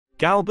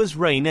Galba's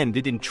reign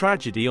ended in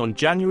tragedy on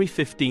January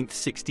 15,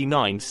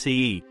 69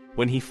 CE,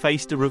 when he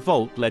faced a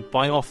revolt led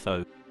by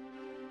Otho.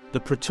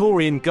 The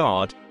Praetorian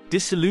Guard,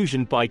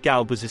 disillusioned by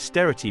Galba's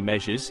austerity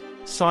measures,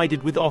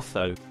 sided with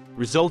Otho,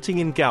 resulting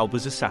in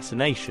Galba's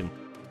assassination.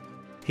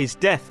 His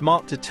death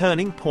marked a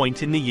turning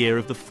point in the year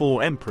of the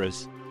four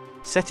emperors,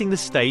 setting the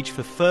stage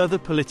for further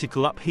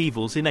political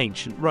upheavals in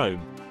ancient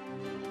Rome.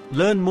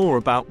 Learn more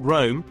about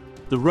Rome,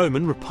 the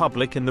Roman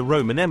Republic and the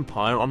Roman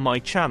Empire on my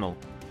channel,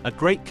 a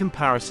great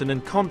comparison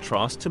and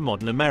contrast to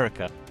modern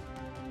America.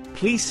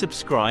 Please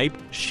subscribe,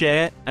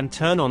 share, and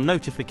turn on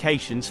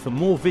notifications for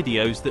more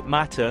videos that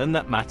matter and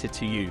that matter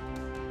to you.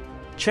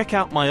 Check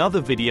out my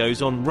other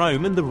videos on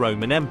Rome and the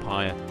Roman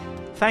Empire.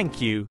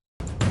 Thank you.